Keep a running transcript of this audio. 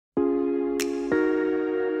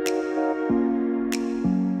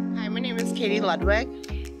Katie Ludwig.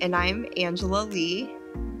 And I'm Angela Lee.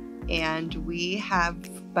 And we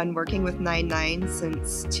have been working with Nine9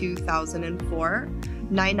 since 2004.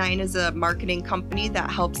 Nine9 is a marketing company that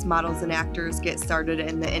helps models and actors get started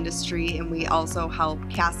in the industry, and we also help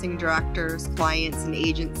casting directors, clients, and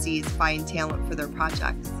agencies find talent for their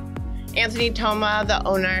projects. Anthony Toma, the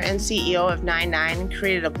owner and CEO of Nine9,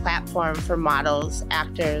 created a platform for models,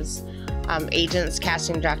 actors, agents,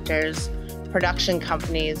 casting directors, production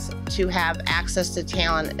companies to have access to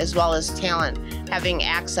talent, as well as talent having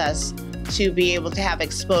access to be able to have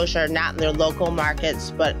exposure not in their local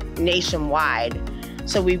markets but nationwide.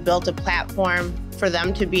 So we built a platform for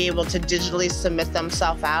them to be able to digitally submit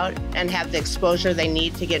themselves out and have the exposure they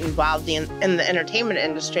need to get involved in the entertainment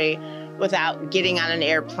industry without getting on an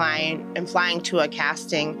airplane and flying to a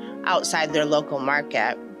casting outside their local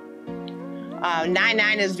market.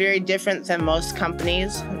 Nine9 is very different than most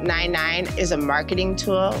companies. Nine9 is a marketing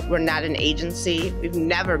tool. We're not an agency. We've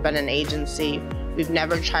never been an agency. We've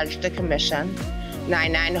never charged a commission.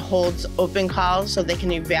 Nine9 holds open calls so they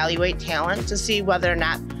can evaluate talent to see whether or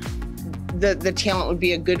not the talent would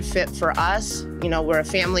be a good fit for us. You know, we're a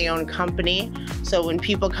family-owned company, so when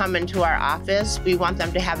people come into our office, we want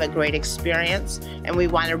them to have a great experience, and we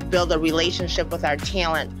want to build a relationship with our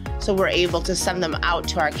talent so we're able to send them out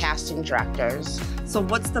to our casting directors. So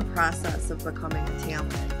what's the process of becoming a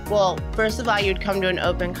talent? Well, first of all, you'd come to an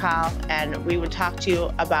open call and we would talk to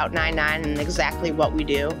you about Nine9 and exactly what we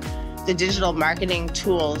do, the digital marketing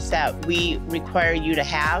tools that we require you to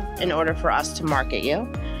have in order for us to market you.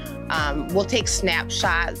 We'll take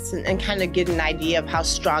snapshots and kind of get an idea of how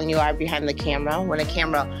strong you are behind the camera when a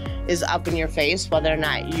camera is up in your face, whether or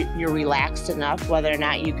not you're relaxed enough, whether or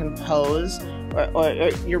not you can pose, or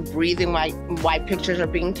you're breathing while pictures are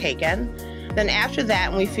being taken. Then after that,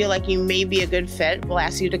 when we feel like you may be a good fit, we'll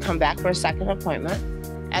ask you to come back for a second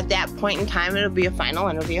appointment. At that point in time, it'll be a final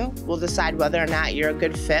interview. We'll decide whether or not you're a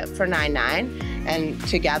good fit for Nine9, and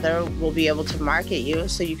together we'll be able to market you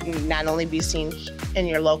so you can not only be seen in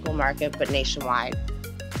your local market, but nationwide.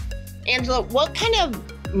 Angela, what kind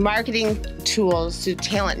of marketing tools do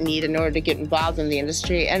talent need in order to get involved in the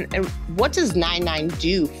industry? And what does Nine9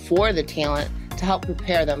 do for the talent to help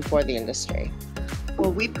prepare them for the industry?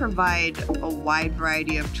 Well, we provide a wide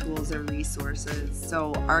variety of tools and resources.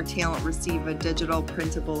 So our talent receive a digital,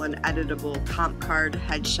 printable, and editable comp card,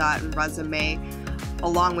 headshot, and resume,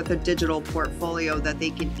 along with a digital portfolio that they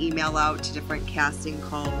can email out to different casting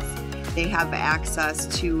calls. They have access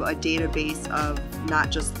to a database of not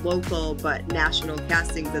just local, but national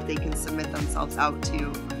castings that they can submit themselves out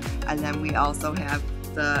to. And then we also have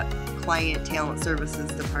the client talent services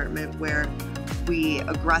department, where we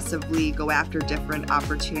aggressively go after different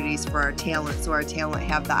opportunities for our talent, so our talent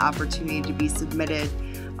have the opportunity to be submitted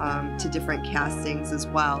to different castings as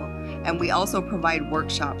well. And we also provide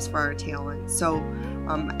workshops for our talent. So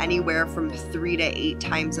anywhere from 3 to 8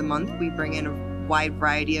 times a month, we bring in a wide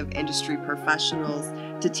variety of industry professionals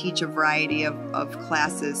to teach a variety of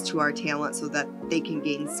classes to our talent so that they can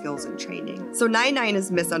gain skills and training. So Nine9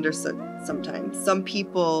 is misunderstood sometimes. Some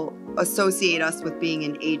people associate us with being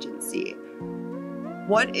an agency.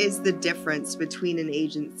 What is the difference between an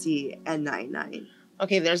agency and Nine9?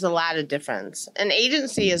 Okay, there's a lot of difference. An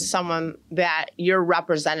agency is someone that you're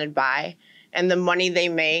represented by, and the money they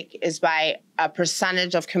make is by a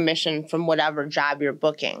percentage of commission from whatever job you're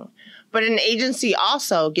booking. But an agency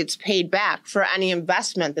also gets paid back for any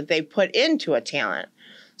investment that they put into a talent.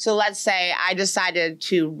 So let's say I decided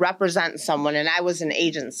to represent someone and I was an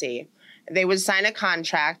agency. They would sign a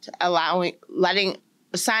contract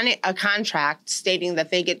signing a contract stating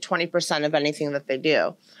that they get 20% of anything that they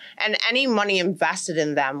do. And any money invested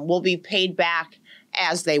in them will be paid back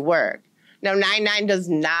as they work. Now, Nine9 does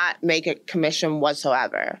not make a commission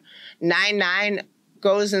whatsoever. Nine9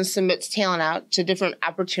 goes and submits talent out to different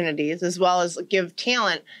opportunities, as well as give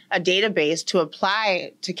talent a database to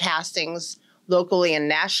apply to castings locally and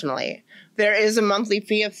nationally. There is a monthly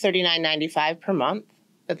fee of $39.95 per month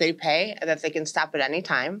that they pay, that they can stop at any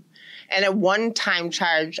time, and a one-time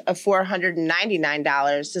charge of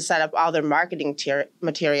 $499 to set up all their marketing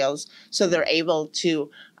materials so they're able to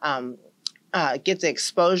get the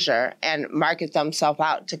exposure and market themselves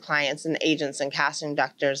out to clients and agents and casting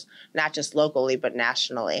directors, not just locally, but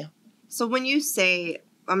nationally. So when you say,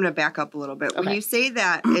 I'm going to back up a little bit. Okay. When you say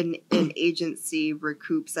that an agency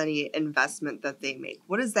recoups any investment that they make,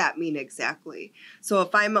 what does that mean exactly? So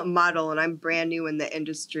if I'm a model and I'm brand new in the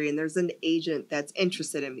industry and there's an agent that's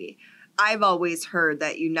interested in me, I've always heard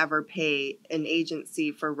that you never pay an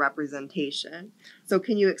agency for representation. So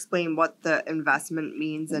can you explain what the investment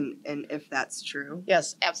means and if that's true?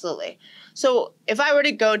 Yes, absolutely. So if I were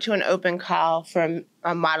to go to an open call from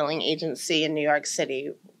a modeling agency in New York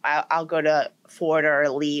City, I'll go to Ford or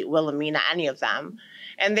Elite, Wilhelmina, any of them,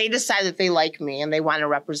 and they decide that they like me and they want to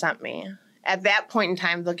represent me. At that point in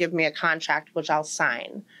time, they'll give me a contract, which I'll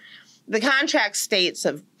sign. The contract states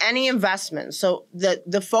of any investment, so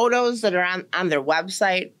the photos that are on their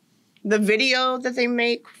website, the video that they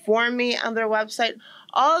make for me on their website,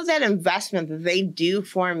 all of that investment that they do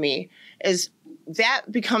for me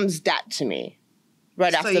that becomes debt to me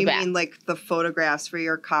right off the bat. So you mean like the photographs for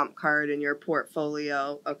your comp card and your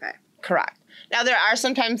portfolio? Okay. Correct. Now, there are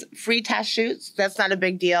sometimes free test shoots. That's not a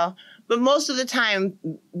big deal. But most of the time,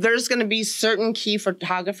 there's going to be certain key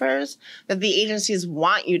photographers that the agencies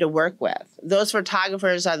want you to work with. Those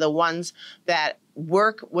photographers are the ones that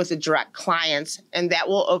work with the direct clients, and that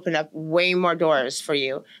will open up way more doors for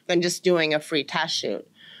you than just doing a free test shoot.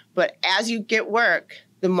 But as you get work,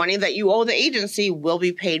 the money that you owe the agency will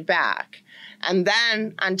be paid back. And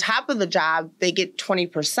then on top of the job, they get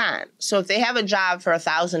 20%. So if they have a job for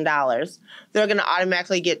 $1,000, they're going to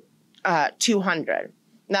automatically get $200.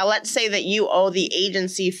 Now, let's say that you owe the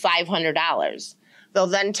agency $500. They'll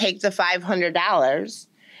then take the $500,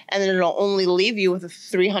 and then it'll only leave you with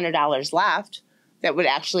 $300 left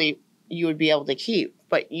that you would be able to keep.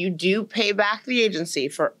 But you do pay back the agency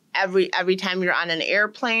for every time you're on an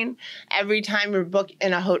airplane, every time you're booked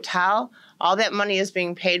in a hotel. All that money is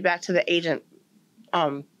being paid back to the agent,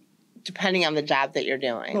 depending on the job that you're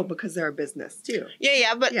doing. Well, because they're a business too.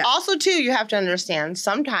 Yeah. But also too, you have to understand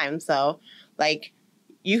sometimes though, like,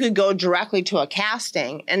 you could go directly to a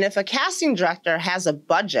casting, and if a casting director has a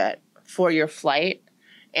budget for your flight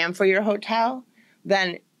and for your hotel,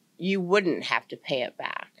 then you wouldn't have to pay it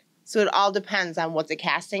back. So it all depends on what the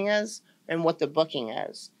casting is and what the booking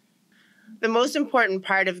is. The most important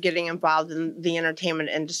part of getting involved in the entertainment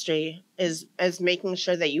industry is making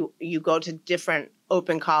sure that you go to different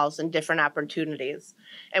open calls and different opportunities.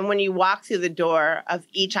 And when you walk through the door of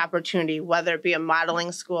each opportunity, whether it be a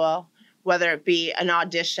modeling school, whether it be an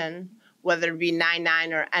audition, whether it be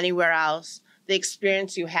Nine9 or anywhere else, the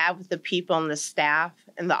experience you have with the people and the staff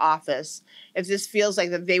in the office, if this feels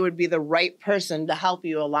like that they would be the right person to help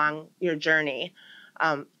you along your journey,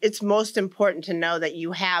 it's most important to know that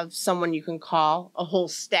you have someone you can call, a whole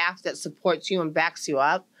staff that supports you and backs you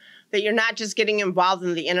up, that you're not just getting involved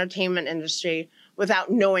in the entertainment industry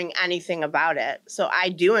without knowing anything about it. So I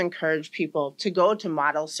do encourage people to go to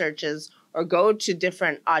model searches or go to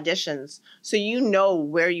different auditions so you know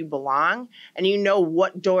where you belong and you know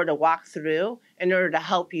what door to walk through in order to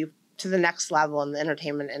help you to the next level in the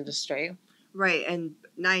entertainment industry. Right, and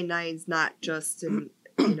Nine9 is not just an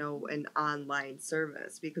online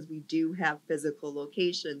service, because we do have physical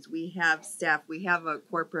locations. We have staff. We have a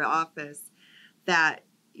corporate office that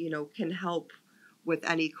can help with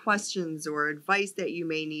any questions or advice that you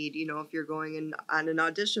may need. If you're going in on an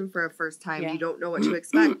audition for a first time, you don't know what to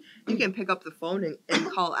expect, you can pick up the phone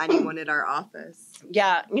and call anyone at our office.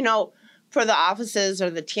 Yeah, for the offices or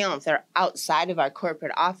the talents that are outside of our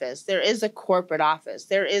corporate office, there is a corporate office.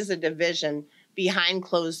 There is a division behind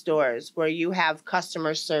closed doors where you have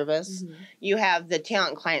customer service, you have the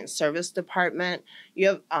talent client service department,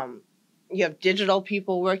 you have digital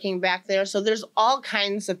people working back there. So there's all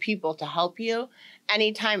kinds of people to help you.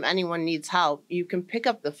 Anytime anyone needs help, you can pick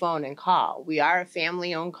up the phone and call. We are a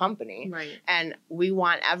family-owned company, right, and we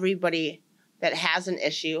want everybody that has an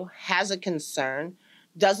issue, has a concern,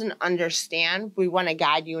 doesn't understand, we want to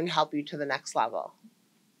guide you and help you to the next level.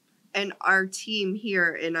 And our team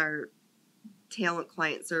here in our talent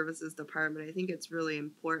client services department, I think it's really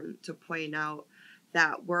important to point out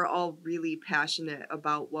that we're all really passionate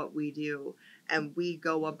about what we do, and we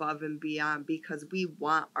go above and beyond because we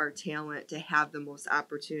want our talent to have the most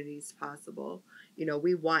opportunities possible.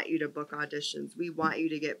 We want you to book auditions. We want you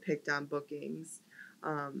to get picked on bookings.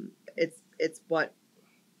 It's what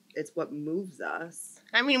moves us.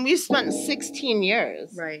 I mean, we spent 16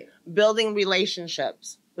 years building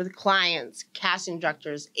relationships with clients, casting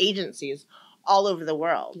directors, agencies all over the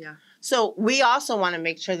world. Yeah. So we also want to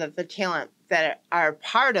make sure that the talent that are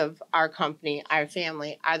part of our company, our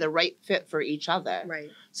family, are the right fit for each other. Right.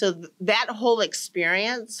 So that whole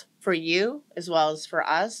experience for you as well as for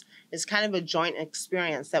us is kind of a joint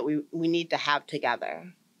experience that we need to have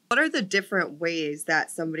together. What are the different ways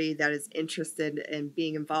that somebody that is interested in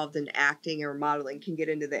being involved in acting or modeling can get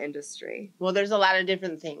into the industry? Well, there's a lot of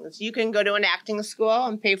different things. You can go to an acting school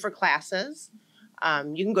and pay for classes.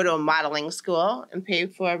 You can go to a modeling school and pay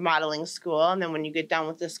for modeling school. And then when you get done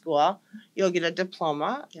with the school, you'll get a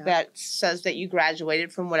diploma that says that you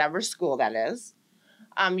graduated from whatever school that is.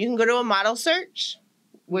 You can go to a model search.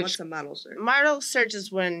 What's a model search? Model search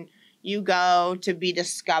is when you go to be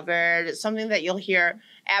discovered. It's something that you'll hear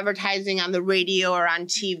advertising on the radio or on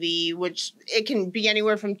TV, which it can be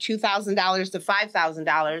anywhere from $2,000 to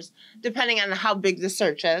 $5,000, depending on how big the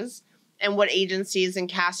search is and what agencies and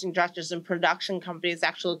casting directors and production companies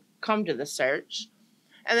actually come to the search.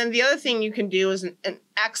 And then the other thing you can do is an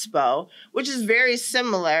expo, which is very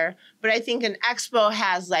similar, but I think an expo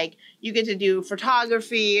has, like, you get to do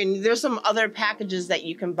photography and there's some other packages that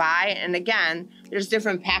you can buy. And again, there's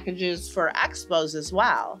different packages for expos as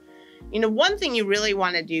well. You know, one thing you really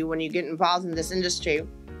want to do when you get involved in this industry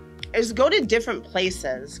is go to different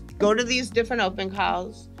places. Go to these different open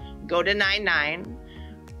calls. Go to Nine9.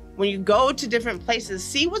 When you go to different places,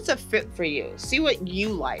 see what's a fit for you. See what you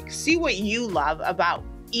like. See what you love about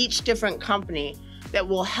each different company that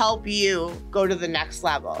will help you go to the next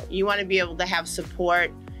level. You want to be able to have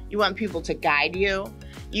support. You want people to guide you.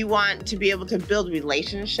 You want to be able to build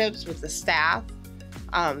relationships with the staff.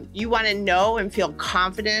 You want to know and feel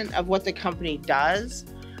confident of what the company does.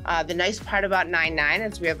 The nice part about Nine9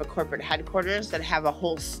 is we have a corporate headquarters that have a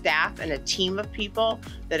whole staff and a team of people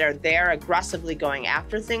that are there aggressively going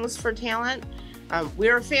after things for talent.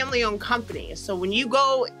 We're a family-owned company, so when you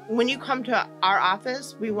come to our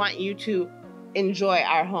office, we want you to enjoy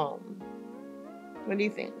our home. What do you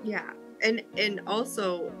think? Yeah, and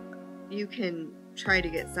also you can try to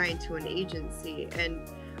get signed to an agency, and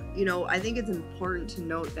you know, I think it's important to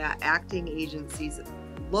note that acting agencies,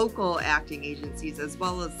 local acting agencies, as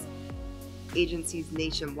well as agencies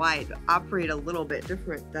nationwide, operate a little bit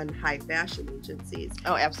different than high fashion agencies.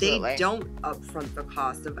 Oh, absolutely. They don't upfront the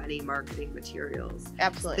cost of any marketing materials.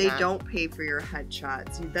 Absolutely They not. don't pay for your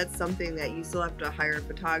headshots. That's something that you still have to hire a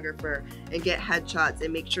photographer and get headshots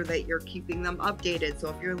and make sure that you're keeping them updated. So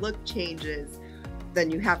if your look changes,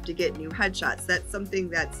 then you have to get new headshots. That's something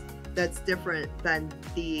that's different than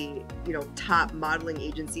the, you know, top modeling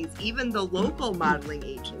agencies, even the local modeling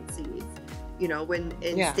agencies. You know, when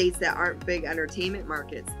in states that aren't big entertainment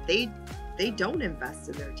markets, they don't invest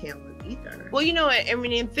in their talent either. Well, you know, I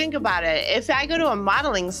mean, think about it. If I go to a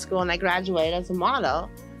modeling school and I graduate as a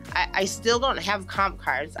model, I still don't have comp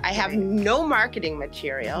cards. I have no marketing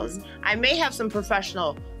materials. I may have some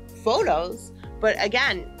professional photos, but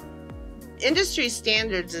again, industry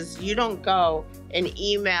standards is you don't go and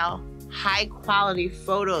email high quality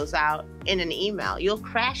photos out in an email. You'll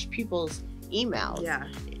crash people's emails. Yeah.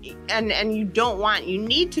 And you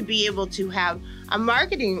need to be able to have a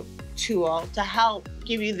marketing tool to help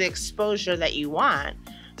give you the exposure that you want.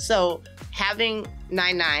 So having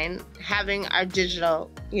Nine9, having our digital,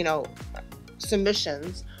 you know,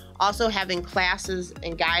 submissions, also having classes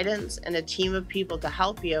and guidance and a team of people to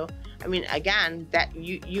help you. I mean, again, that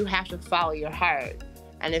you have to follow your heart.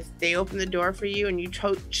 And if they open the door for you and you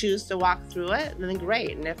choose to walk through it, then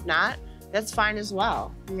great. And if not, that's fine as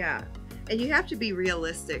well. Yeah. And you have to be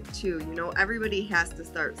realistic too. You know, everybody has to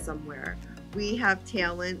start somewhere. We have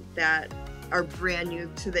talent that are brand new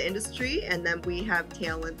to the industry, and then we have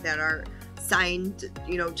talent that are signed,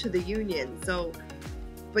 you know, to the union. So,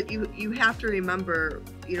 but you have to remember,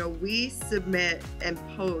 you know, we submit and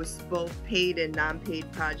post both paid and non-paid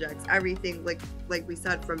projects, everything like we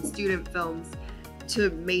said, from student films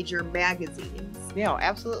to major magazines. Yeah,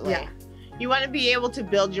 absolutely. Yeah. You want to be able to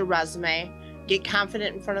build your resume, get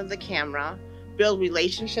confident in front of the camera, build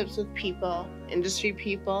relationships with people, industry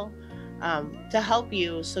people, to help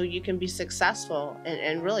you so you can be successful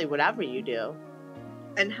in really whatever you do.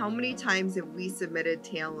 And how many times have we submitted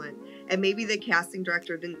talent and maybe the casting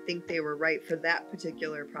director didn't think they were right for that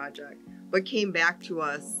particular project, but came back to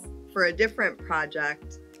us for a different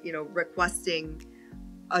project, you know, requesting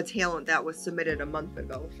a talent that was submitted a month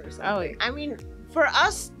ago for something. Oh, I mean, for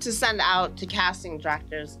us to send out to casting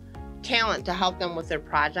directors talent to help them with their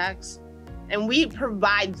projects, and we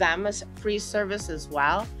provide them a free service as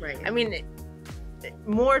well. Right. I mean,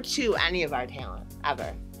 more to any of our talent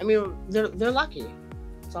ever. I mean, they're lucky.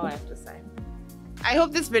 That's all I have to say. I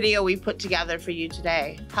hope this video we put together for you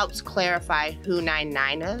today helps clarify who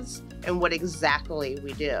Nine9 is and what exactly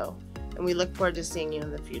we do. And we look forward to seeing you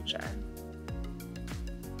in the future.